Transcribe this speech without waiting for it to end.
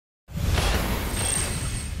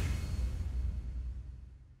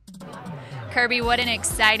Kirby, what an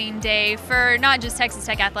exciting day for not just Texas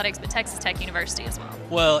Tech Athletics, but Texas Tech University as well.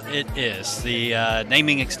 Well, it is. The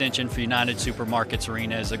naming extension for United Supermarkets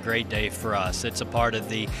Arena is a great day for us. It's a part of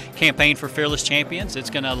the campaign for Fearless Champions. It's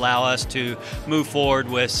going to allow us to move forward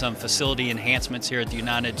with some facility enhancements here at the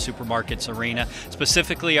United Supermarkets Arena,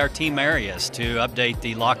 specifically our team areas, to update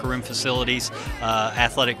the locker room facilities,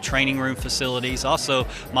 athletic training room facilities, also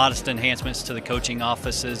modest enhancements to the coaching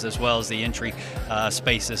offices as well as the entry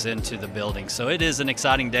spaces into the building. So it is an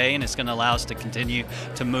exciting day, and it's going to allow us to continue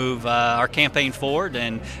to move our campaign forward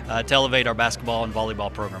and to elevate our basketball and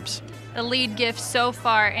volleyball programs. The lead gift so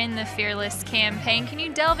far in the Fearless campaign. Can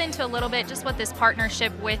you delve into a little bit just what this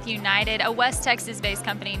partnership with United, a West Texas-based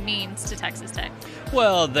company, means to Texas Tech?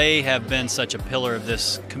 Well, they have been such a pillar of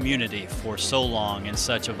this community for so long and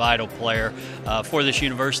such a vital player for this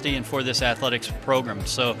university and for this athletics program.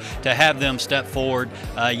 So to have them step forward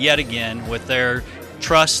yet again with their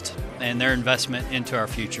trust and their investment into our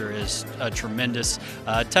future is a tremendous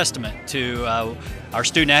testament to our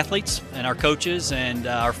student athletes and our coaches and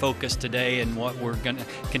our focus today and what we're going to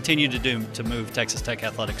continue to do to move Texas Tech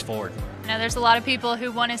athletics forward. Now, there's a lot of people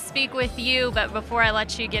who want to speak with you, but before I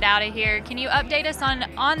let you get out of here, can you update us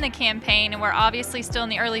on the campaign? And we're obviously still in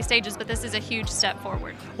the early stages, but this is a huge step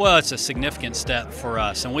forward. Well, it's a significant step for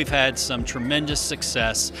us, and we've had some tremendous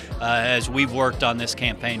success as we've worked on this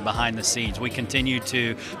campaign behind the scenes. We continue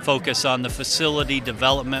to focus on the facility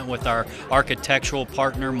development with our architectural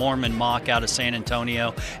partner, Mormon Mock, out of San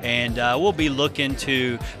Antonio, and we'll be looking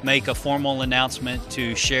to make a formal announcement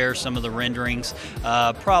to share some of the renderings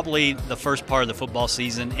probably the first part of the football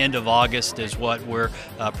season. End of August is what we're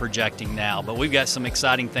projecting now, but we've got some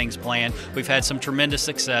exciting things planned. We've had some tremendous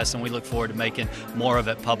success, and we look forward to making more of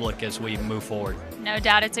it public as we move forward. No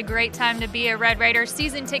doubt it's a great time to be a Red Raider.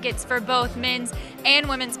 Season tickets for both men's and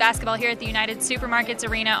women's basketball here at the United Supermarkets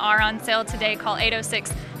Arena are on sale today. Call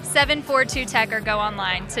 806-742-TECH or go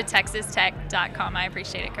online to texastech.com. I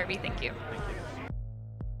appreciate it, Kirby. Thank you.